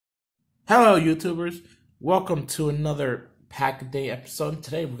Hello, YouTubers. Welcome to another Pack a Day episode.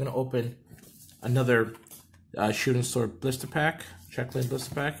 Today, we're going to open another Shooting Sword Blister Pack, Checklane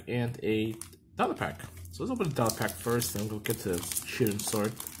Blister Pack, and a Dollar Pack. So let's open the Dollar Pack first, then we'll get to Shooting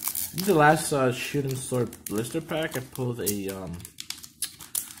Sword. In the last Shooting Sword Blister Pack, I pulled a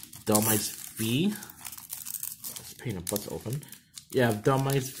Dhelmise V. It's pain in the butt to open. Yeah,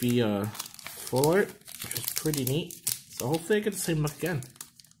 Dhelmise V full art, which is pretty neat. So hopefully I get the same luck again.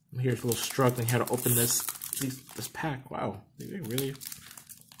 I'm here a little struggling how to open this pack. Wow,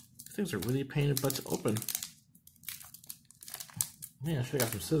 things are really a pain in the butt to open. Man, I should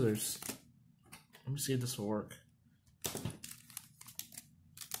have got some scissors. Let me see if this will work.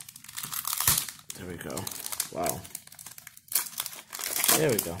 There we go. Wow. There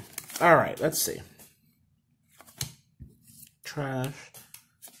we go. Alright, let's see. Trash.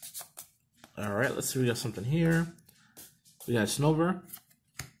 Alright, let's see. We got something here. We got Snover.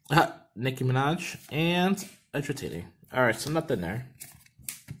 Nicki Minaj and Edgertini. Alright, so nothing there.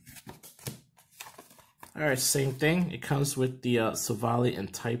 Alright, same thing. It comes with the Savali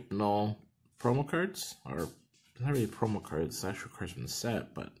and Type Null promo cards. Or, not really promo cards, it's actual cards from the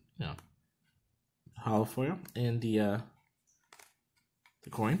set, but, you know. Hollow foil. And the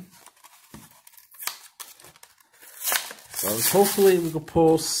coin. So hopefully we can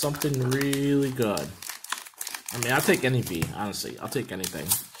pull something really good. I mean, I'll take any V, honestly. I'll take anything.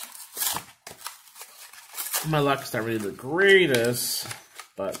 My luck's not really the greatest,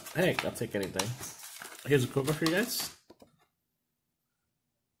 but hey, I'll take anything. Here's a cover for you guys.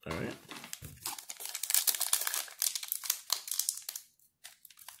 Alright.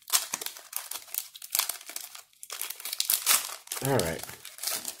 Alright.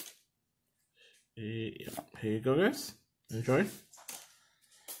 Yeah, here you go, guys. Enjoy.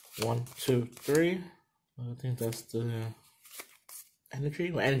 1, 2, 3. I think that's the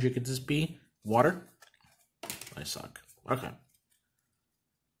energy. What energy could this be? Water? I suck. Okay.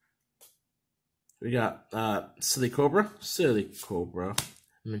 We got Silly Cobra,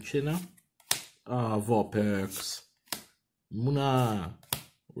 Minchino, Vulpix, Muna,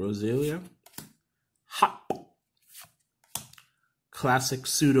 Rosalia, Hop, Classic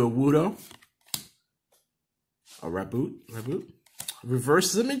Pseudo Wudo, a Reboot,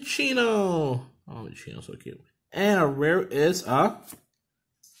 Reverse the Minchino. Oh, Minchino's so cute. And a rare is a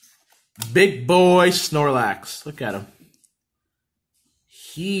Big Boy Snorlax. Look at him.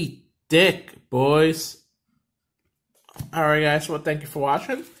 He thick, boys. Alright, guys. Well, thank you for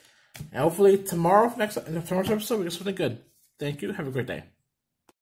watching. And hopefully tomorrow's episode, we get something good. Thank you. Have a great day.